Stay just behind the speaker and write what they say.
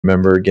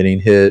remember getting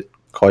hit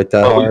quite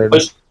that We hard.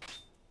 pushed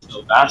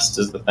so fast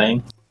is the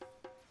thing.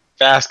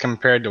 Fast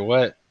compared to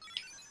what?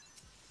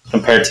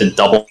 Compared to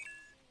double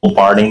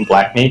barding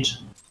Black Mage.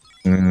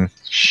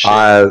 Shit.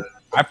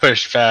 I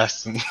pushed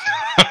fast in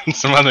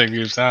some other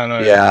groups. I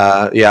don't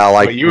know. Yeah,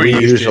 like What you were we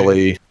used to.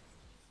 usually.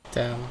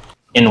 Damn.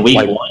 In week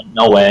Like- 1,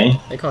 no way.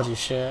 They called you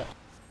shit.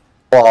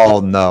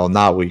 Well, no,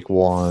 not week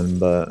 1,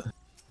 but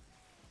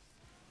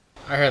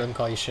I heard them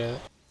call you shit.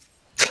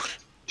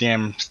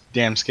 Damn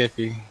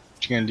Skippy.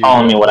 What you gonna do?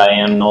 Calling me what I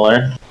am,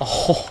 Noller.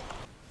 Oh.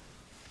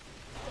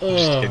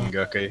 Just Ugh. kidding,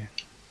 Goku.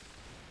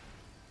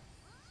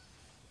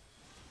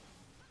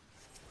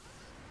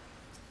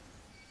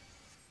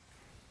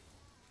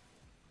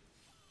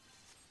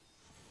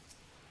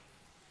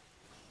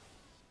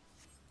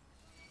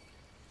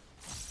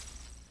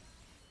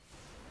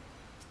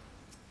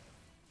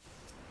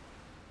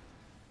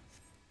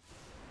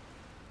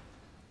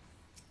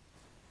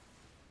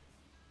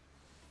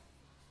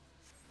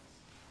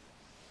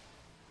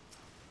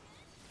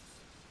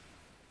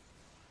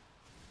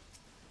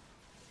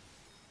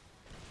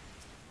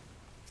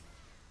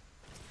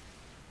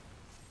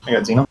 I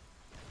got Xeno.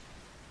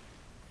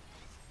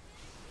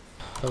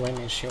 The white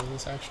mage shield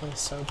is actually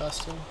so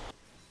busted.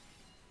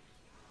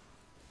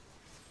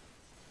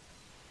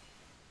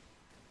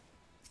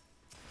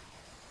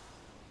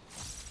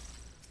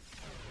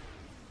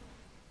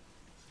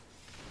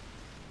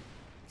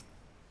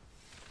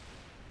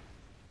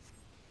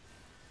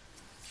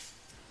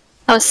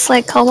 That was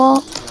slick,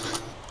 Cobalt.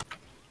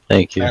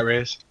 Thank you. That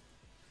raise.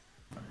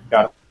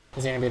 Got it.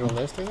 Is he gonna be able to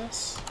live through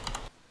this?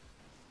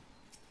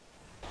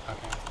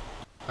 Okay.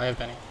 I have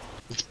Benny.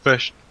 It's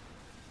pushed.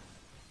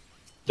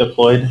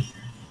 Deployed.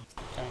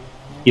 Okay.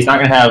 He's not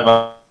going to have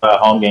a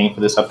home game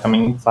for this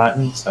upcoming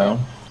flatten, so.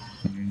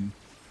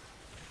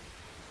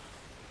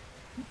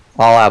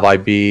 I'll have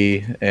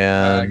IB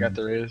and I got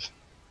the raise.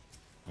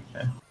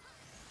 Okay.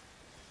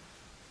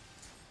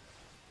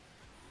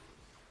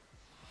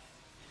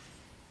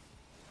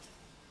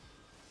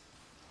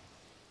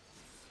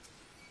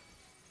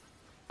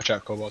 Watch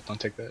out, Cobalt. Don't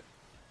take that.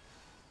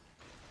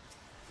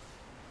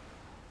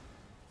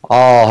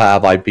 I'll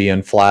have IB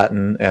and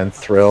flatten and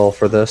thrill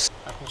for this.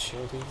 I can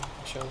shield you. I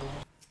can shield you.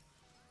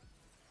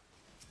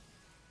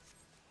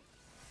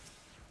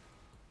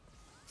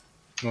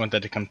 You want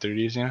that to come through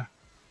these, yeah?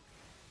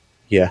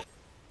 Yeah.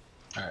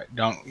 Alright,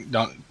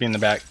 don't be in the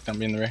back. Don't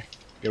be in the rear.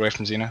 Get away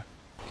from Xena.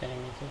 Can you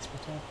make this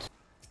protect?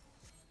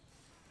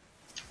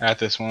 At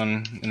this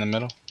one in the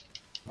middle.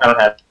 I don't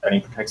have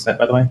any protect set,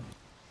 by the way.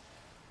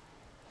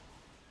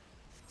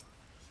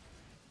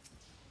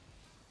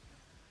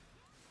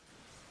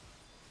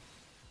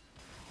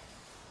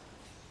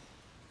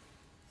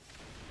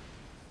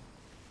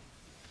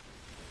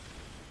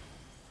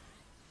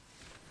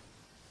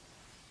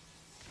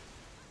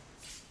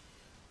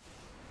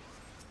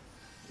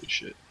 Good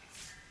shit.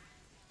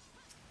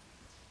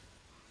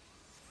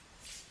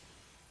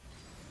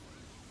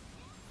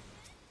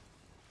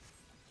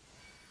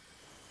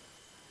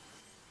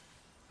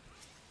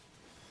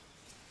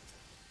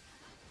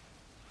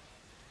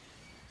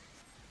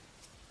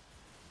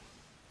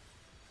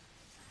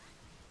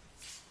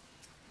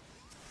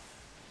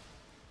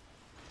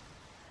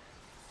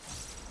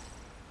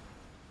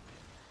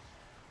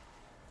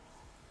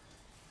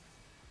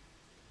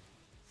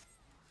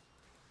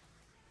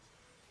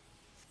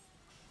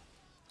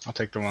 I'll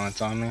take the one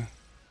that's on me.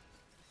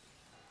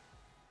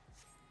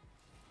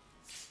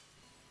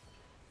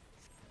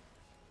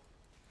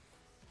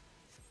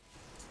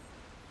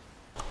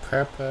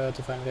 Prep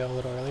Divine Veil a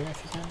little earlier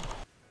if you can.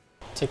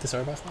 Take this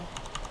orb off me.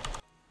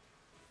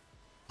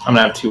 I'm going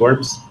to have 2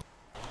 orbs.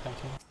 Thank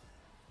you.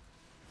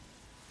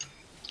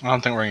 I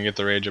don't think we're gonna get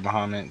the Rage of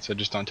Bahamut, so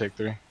just don't take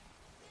 3.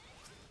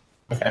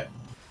 Okay.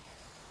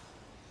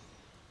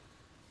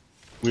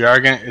 We are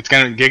gonna. It's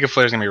gonna. Giga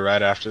Flare's gonna be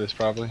right after this,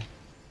 probably.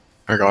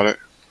 I got it.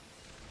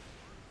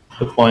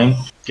 Deploying.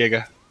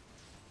 Giga.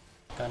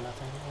 Got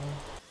nothing.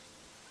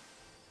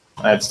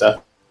 I have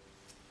stuff.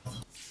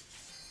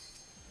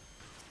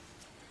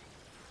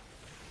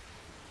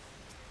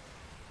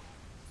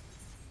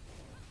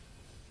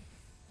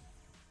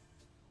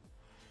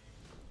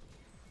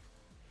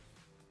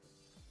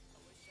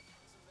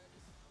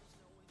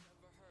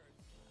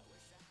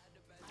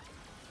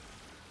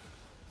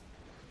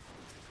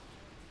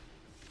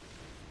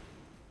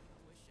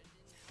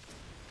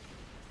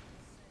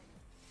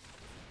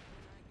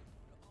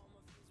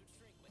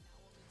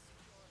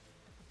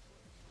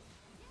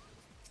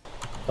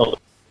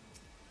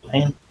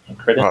 And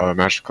credit.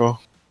 Magical.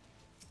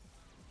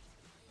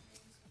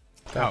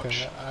 Okay,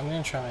 Ouch. I'm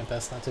gonna try my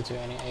best not to do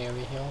any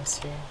AoE heals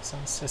here,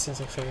 since it seems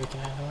like Fairy can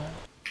handle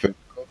it.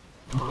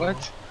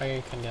 What?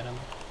 I can get him.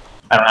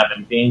 I don't have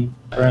anything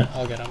for it.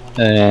 I'll get him.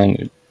 And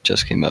it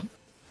just came up.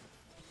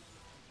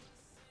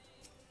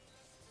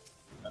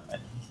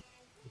 This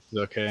is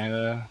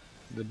okay.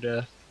 The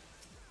death.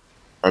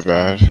 My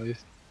bad. At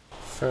least.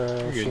 For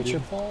You're good, future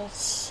dude.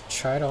 polls,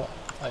 try to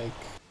like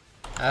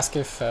ask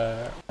if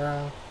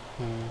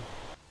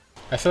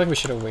I feel like we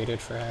should have waited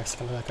for Axe to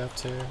come back up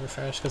to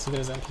refresh because look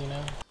at his MP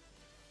now.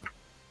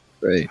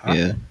 Right,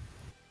 yeah.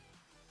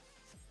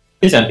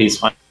 His MP's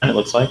fine, it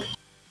looks like.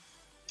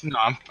 No,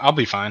 I'll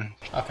be fine.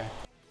 Okay.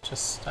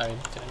 Just, I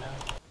didn't know.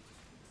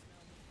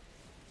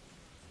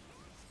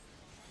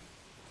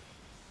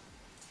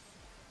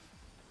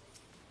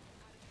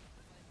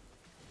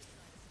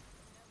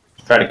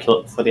 Try to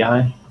kill it for the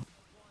eye.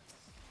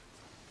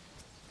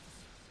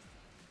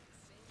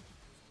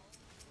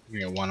 You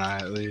get one eye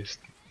at least,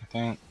 I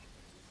think.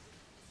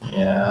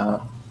 Yeah.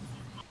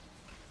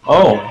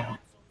 Oh! I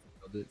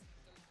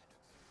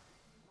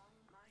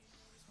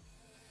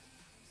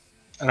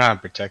don't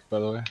have protect, by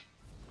the way.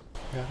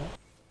 Got it.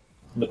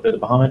 Look where the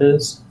Bahamut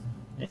is.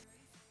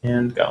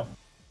 And go.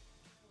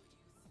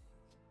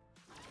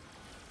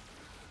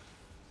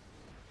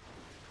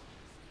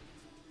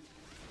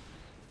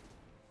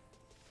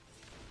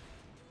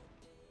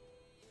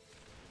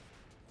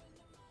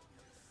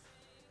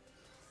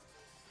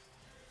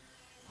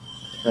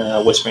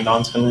 Whispering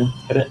Dawn's gonna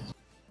hit it.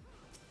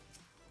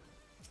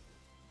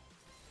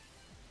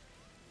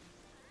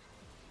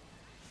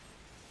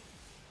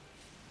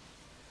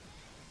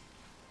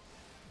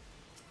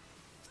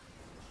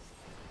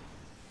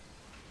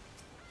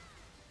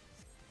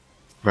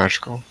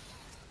 Magical.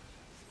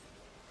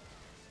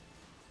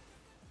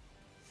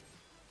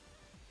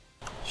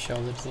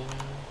 Shielded Xeno.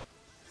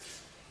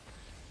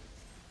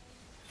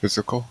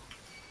 Physical.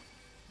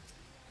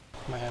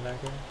 My head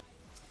dagger.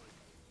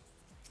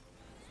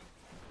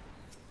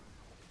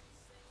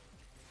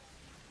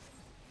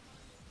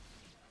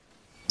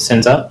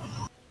 Sends up.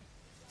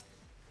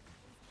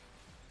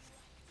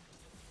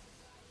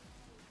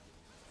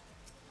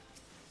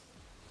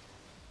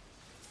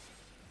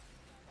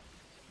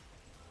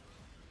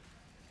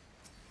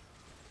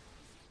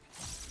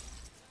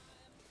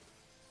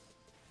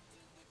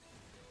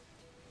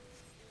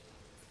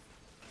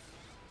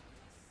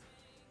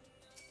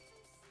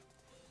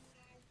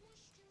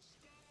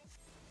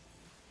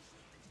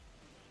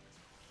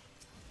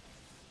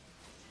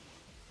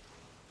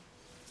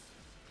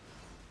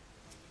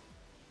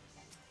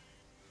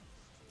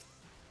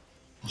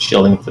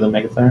 Shielding for the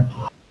Mega Flare.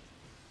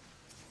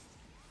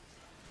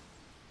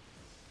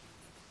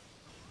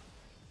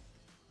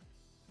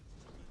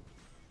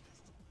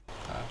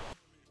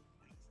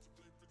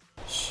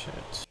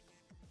 Shit.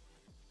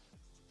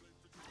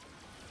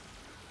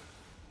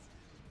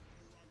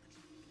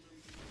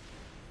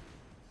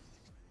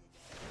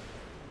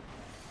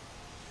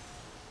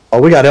 Oh,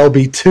 we got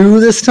LB2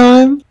 this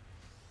time?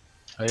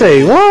 Oh, yeah.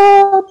 Say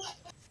what?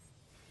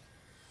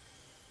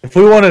 If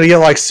we wanted to get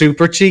like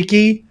super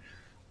cheeky,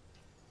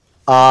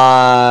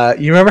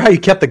 you remember how you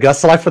kept the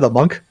Gust alive for the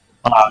monk?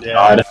 Oh,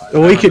 Yeah. God.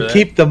 We could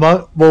keep the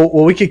monk. Well,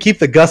 we could keep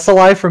the Gust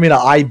alive for me to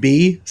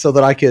IB, so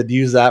that I could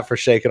use that for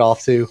Shake It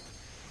Off too.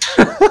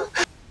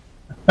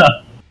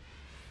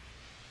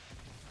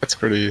 That's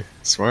pretty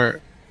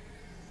smart.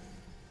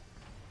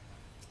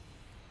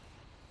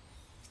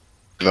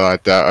 Though I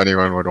doubt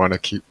anyone would want to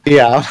keep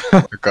Yeah.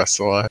 the Gus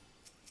alive.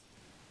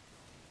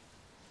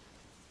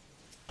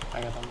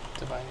 I got them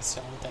Divine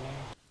Stone thingy.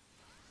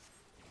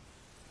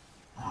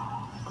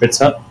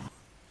 Crits up.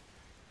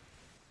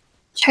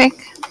 Trick.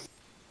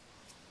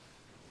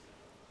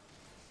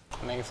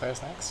 Mega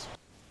Flare's next.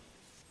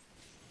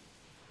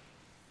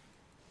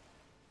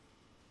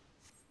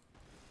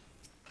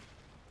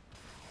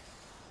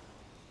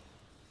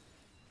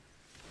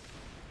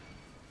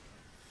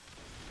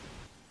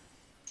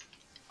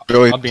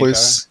 Billy, I'll be in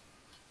please.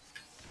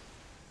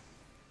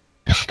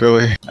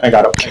 Billy, I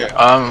got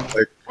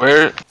it.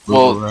 Where? move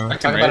Well, around.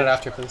 Talk about it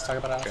after, please. Talk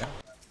about it after.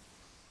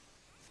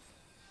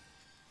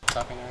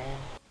 Stopping the rain.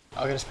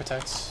 I'll get his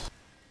protect.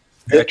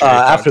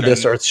 After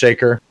this,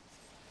 Earthshaker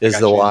is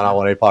the Gotcha. one I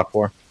want APOC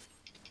for.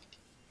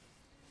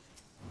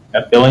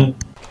 Got Billing.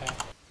 Okay.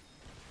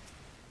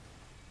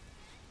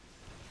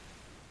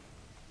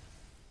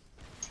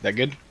 That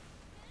good?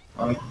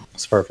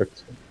 It's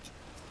perfect.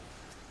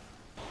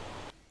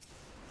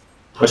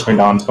 Whispering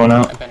Dawn's going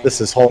out. I'm betting This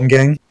him. is home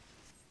gang.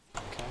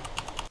 Okay.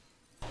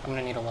 I'm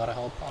gonna need a lot of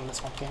help on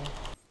this one game.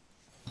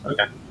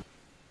 Okay.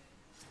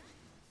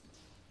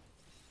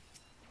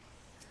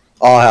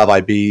 I'll have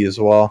IB as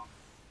well.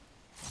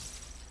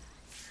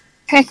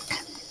 Trick.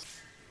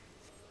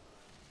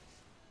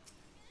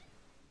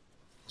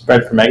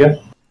 Spread for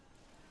Mega.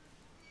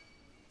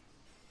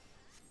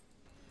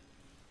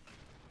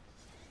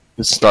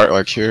 Just start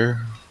like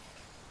here.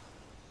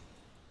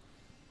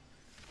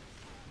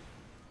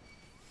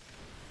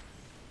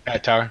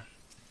 At tower.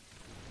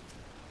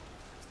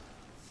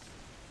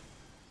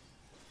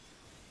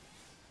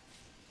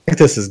 I think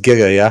this is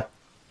Giga, yeah?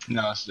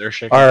 No, it's their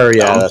shaking. Or,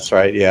 yeah, Oh. that's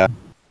right, yeah.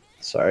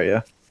 Sorry,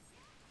 yeah.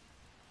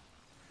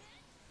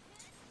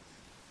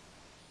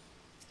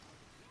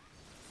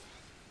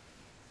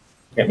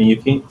 Get me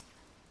Yuki.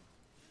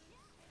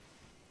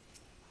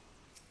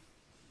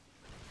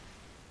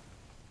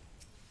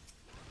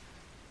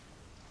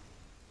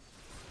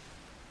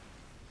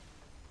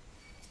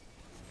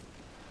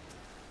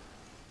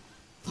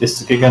 This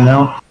is Giga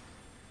now.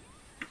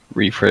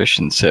 refresh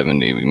in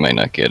 70, we might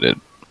not get it.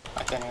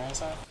 What dinner is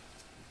that?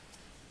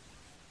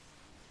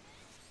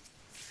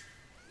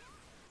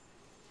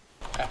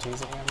 I have to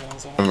use it here, I'm getting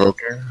Xeno.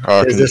 Invoking.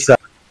 Oh, Is can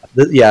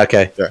this? Yeah.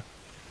 Okay.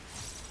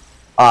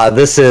 Yeah.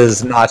 This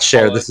is not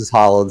shared. This is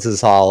hollowed. This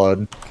is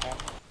hollowed. Okay.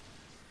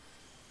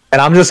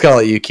 And I'm just gonna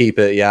let you keep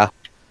it. Yeah.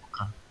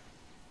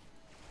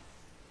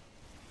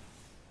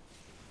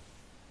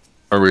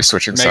 Are we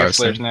switching Mega sides?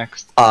 Flare's then?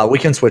 next. We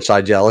can switch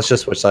sides. Yeah. Let's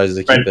just switch sides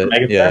to keep Ready for it.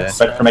 Mega Yeah.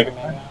 Flare? Ready for Mega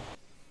Maybe, Flare? yeah.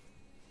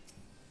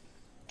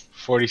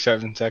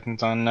 47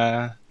 seconds on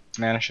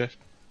mana shift.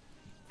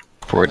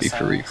 40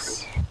 for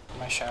Besides, refresh.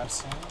 My shot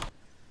soon.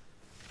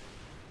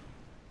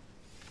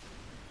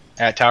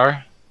 At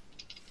tower.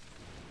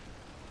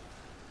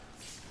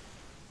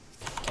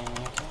 Can you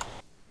make it?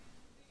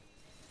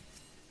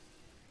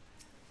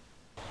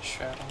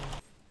 Shredding.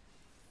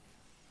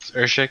 It's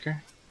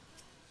Earthshaker.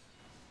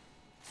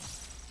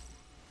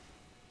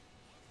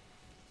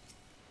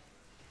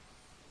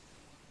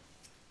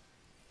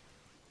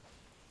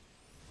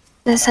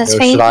 This has Or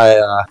fate. should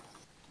I?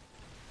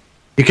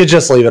 You could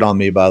just leave it on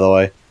me, by the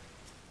way.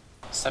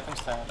 Step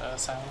into that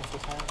silent if you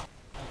can.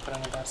 And put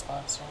in a bad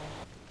spot, sorry.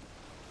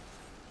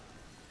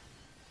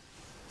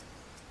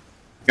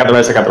 I got the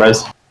res, I got the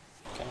res.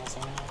 Getting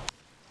Xeno.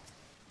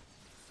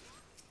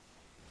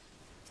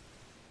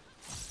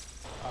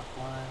 Lock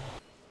one.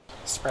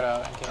 Spread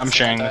out in case I'm Xeno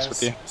sharing this dies.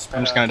 with you. Spread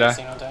I'm just out gonna in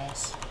case Xeno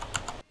dies.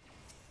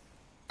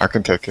 I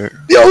can take it.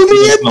 Yo,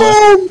 the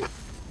bomb!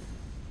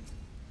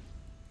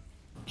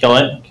 Kill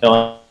it,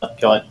 kill it,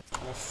 kill it.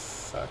 What a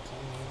fucking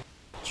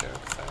joke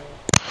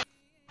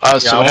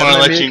fight. So I what wanna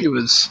happened let to you- me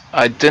was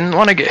I didn't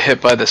want to get hit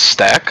by the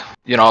stack.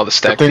 You know, all the The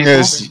stack thing people.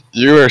 is,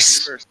 you are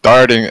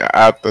starting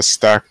at the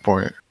stack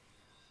point.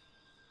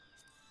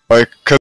 Like, 'cause